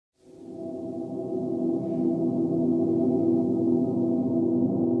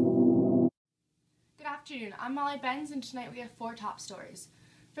afternoon. I'm Molly Benz, and tonight we have 4 top stories.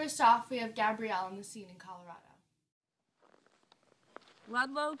 First off, we have Gabrielle on the scene in Colorado.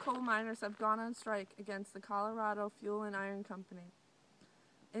 Ludlow coal miners have gone on strike against the Colorado Fuel and Iron Company.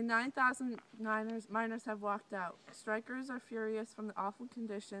 9,000 miners have walked out. Strikers are furious from the awful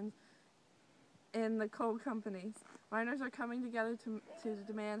conditions in the coal companies. Miners are coming together to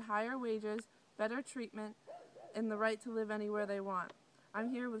demand higher wages, better treatment, and the right to live anywhere they want. I'm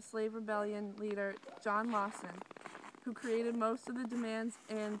here with Slave Rebellion leader John Lawson, who created most of the demands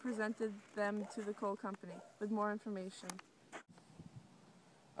and presented them to the coal company with more information.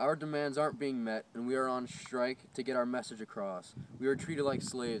 Our demands aren't being met, and we are on strike to get our message across. We were treated like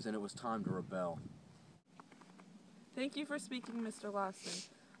slaves, and it was time to rebel. Thank you for speaking, Mr. Lawson.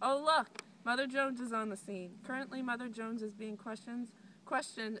 Oh, look! Mother Jones is on the scene. Currently, Mother Jones is being questioned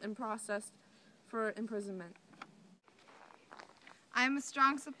and processed for imprisonment. I am a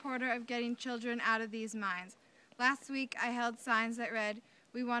strong supporter of getting children out of these mines. Last week, I held signs that read,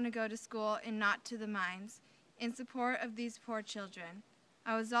 "We want to go to school and not to the mines," in support of these poor children.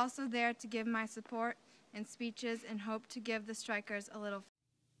 I was also there to give my support and speeches and hope to give the strikers a little.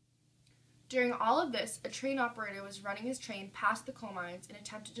 During all of this, a train operator was running his train past the coal mines and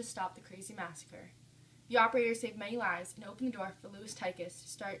attempted to stop the crazy massacre. The operator saved many lives and opened the door for Louis Tychus to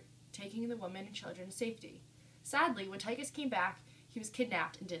start taking the women and children to safety. Sadly, when Tychus came back, he was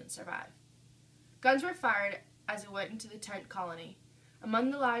kidnapped and didn't survive. Guns were fired as it went into the tent colony.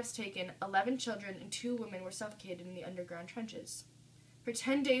 Among the lives taken, 11 children and 2 women were suffocated in the underground trenches. For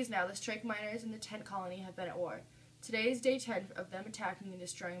 10 days now, the strike miners in the tent colony have been at war. Today is day 10 of them attacking and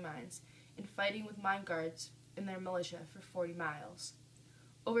destroying mines and fighting with mine guards and their militia for 40 miles.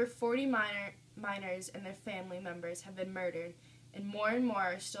 Over 40 miners and their family members have been murdered, and more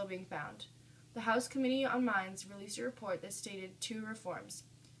are still being found. The House Committee on Mines released a report that stated 2 reforms: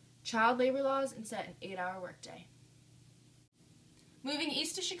 child labor laws and set an 8-hour workday. Moving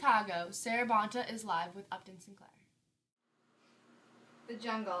east to Chicago, Sarah Bonta is live with Upton Sinclair. The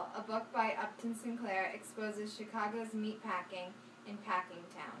Jungle, a book by Upton Sinclair, exposes Chicago's meatpacking and packing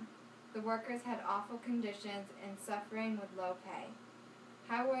town. The workers had awful conditions and suffering with low pay.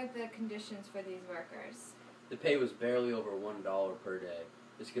 How were the conditions for these workers? The pay was barely over $1 per day.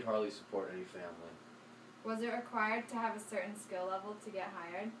 This could hardly support any family. Was it required to have a certain skill level to get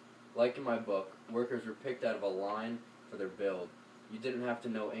hired? Like in my book, workers were picked out of a line for their build. You didn't have to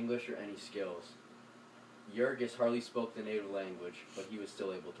know English or any skills. Jurgis hardly spoke the native language, but he was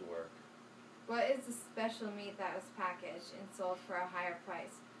still able to work. What is the special meat that was packaged and sold for a higher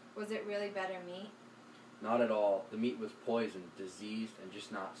price? Was it really better meat? Not at all. The meat was poisoned, diseased, and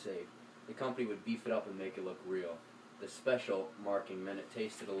just not safe. The company would beef it up and make it look real. The special marking meant it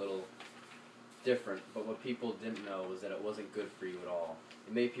tasted a little different, but what people didn't know was that it wasn't good for you at all.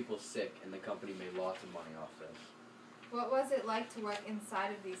 It made people sick, and the company made lots of money off this. What was it like to work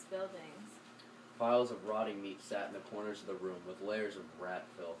inside of these buildings? Piles of rotting meat sat in the corners of the room with layers of rat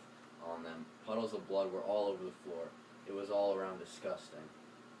filth on them. Puddles of blood were all over the floor. It was all around disgusting.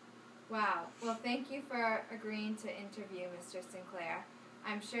 Wow. Well, thank you for agreeing to interview Mr. Sinclair.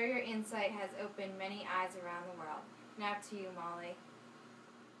 I'm sure your insight has opened many eyes around the world. Now to you, Molly.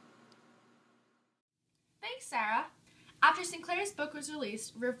 Thanks, Sarah. After Sinclair's book was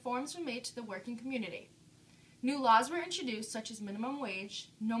released, reforms were made to the working community. New laws were introduced, such as minimum wage,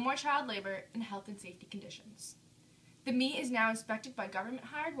 no more child labor, and health and safety conditions. The meat is now inspected by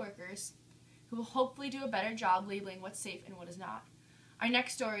government-hired workers who will hopefully do a better job labeling what's safe and what is not. Our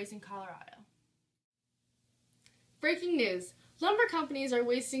next story is in Colorado. Breaking news. Lumber companies are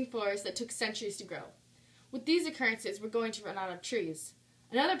wasting forests that took centuries to grow. With these occurrences, we're going to run out of trees.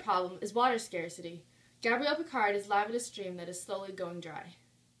 Another problem is water scarcity. Gabrielle Picard is live at a stream that is slowly going dry.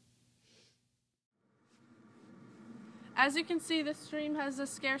 As you can see, this stream has a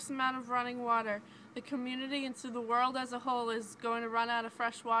scarce amount of running water. The community and to the world as a whole is going to run out of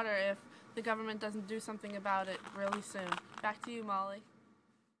fresh water if the government doesn't do something about it really soon. Back to you, Molly.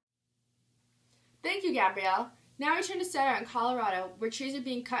 Thank you, Gabrielle. Now we turn to Sarah in Colorado, where trees are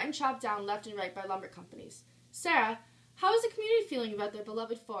being cut and chopped down left and right by lumber companies. Sarah, how is the community feeling about their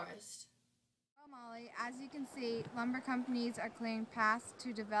beloved forest? Well, Molly, as you can see, lumber companies are clearing paths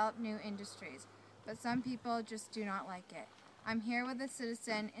to develop new industries, but some people just do not like it. I'm here with a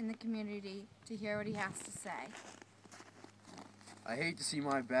citizen in the community to hear what he has to say. I hate to see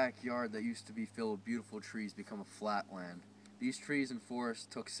my backyard that used to be filled with beautiful trees become a flat land. These trees and forests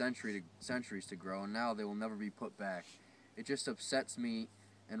took centuries to grow, and now they will never be put back. It just upsets me,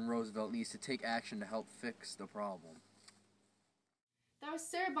 and Roosevelt needs to take action to help fix the problem. That was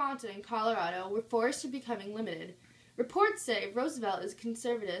Sarah Bonta in Colorado, where forests are becoming limited. Reports say Roosevelt is a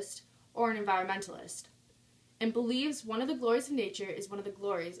conservatist, or an environmentalist, and believes one of the glories of nature is one of the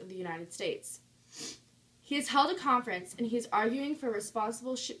glories of the United States. He has held a conference and he is arguing for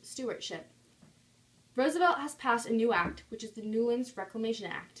responsible stewardship. Roosevelt has passed a new act, which is the Newlands Reclamation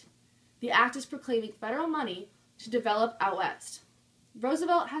Act. The act is proclaiming federal money to develop out west.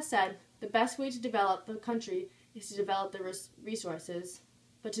 Roosevelt has said the best way to develop the country is to develop the resources,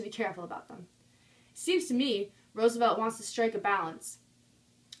 but to be careful about them. It seems to me Roosevelt wants to strike a balance.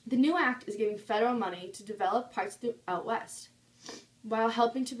 The new act is giving federal money to develop parts of the out west, while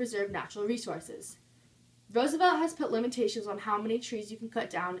helping to preserve natural resources. Roosevelt has put limitations on how many trees you can cut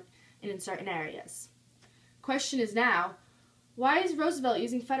down in certain areas. Question is now, why is Roosevelt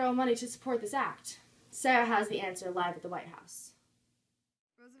using federal money to support this act? Sarah has the answer live at the White House.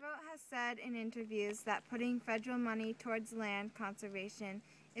 Roosevelt has said in interviews that putting federal money towards land conservation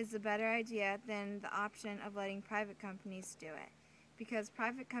is a better idea than the option of letting private companies do it, because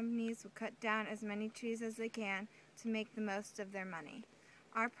private companies will cut down as many trees as they can to make the most of their money.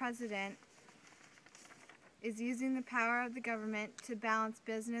 Our president is using the power of the government to balance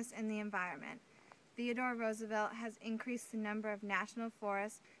business and the environment. Theodore Roosevelt has increased the number of national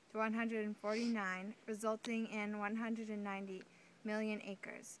forests to 149, resulting in 190 million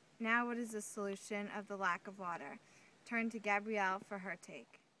acres. Now what is the solution of the lack of water? Turn to Gabrielle for her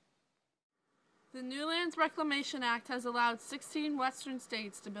take. The Newlands Reclamation Act has allowed 16 western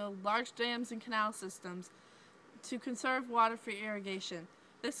states to build large dams and canal systems to conserve water for irrigation.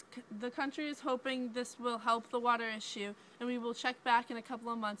 The country is hoping this will help the water issue, and we will check back in a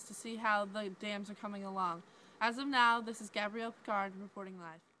couple of months to see how the dams are coming along. As of now, this is Gabrielle Picard reporting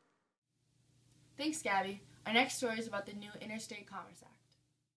live. Thanks, Gabby. Our next story is about the new Interstate Commerce Act.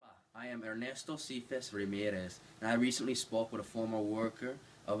 I am Ernesto Cephas Ramirez, and I recently spoke with a former worker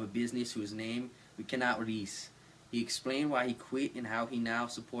of a business whose name we cannot release. He explained why he quit and how he now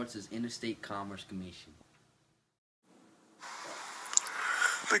supports his Interstate Commerce Commission.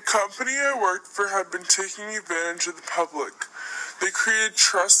 The company I worked for had been taking advantage of the public. They created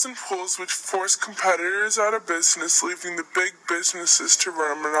trusts and pools which forced competitors out of business, leaving the big businesses to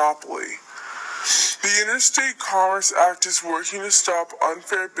run a monopoly. The Interstate Commerce Act is working to stop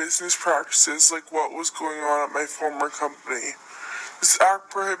unfair business practices like what was going on at my former company. This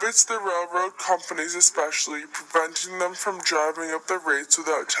act prohibits the railroad companies especially, preventing them from driving up the rates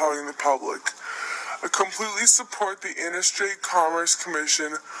without telling the public. I completely support the Interstate Commerce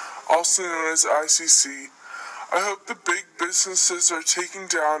Commission, also known as ICC. I hope the big businesses are taken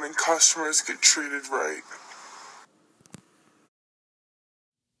down and customers get treated right.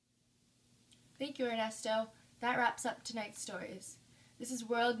 Thank you, Ernesto. That wraps up tonight's stories. This is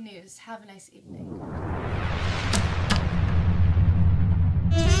World News. Have a nice evening.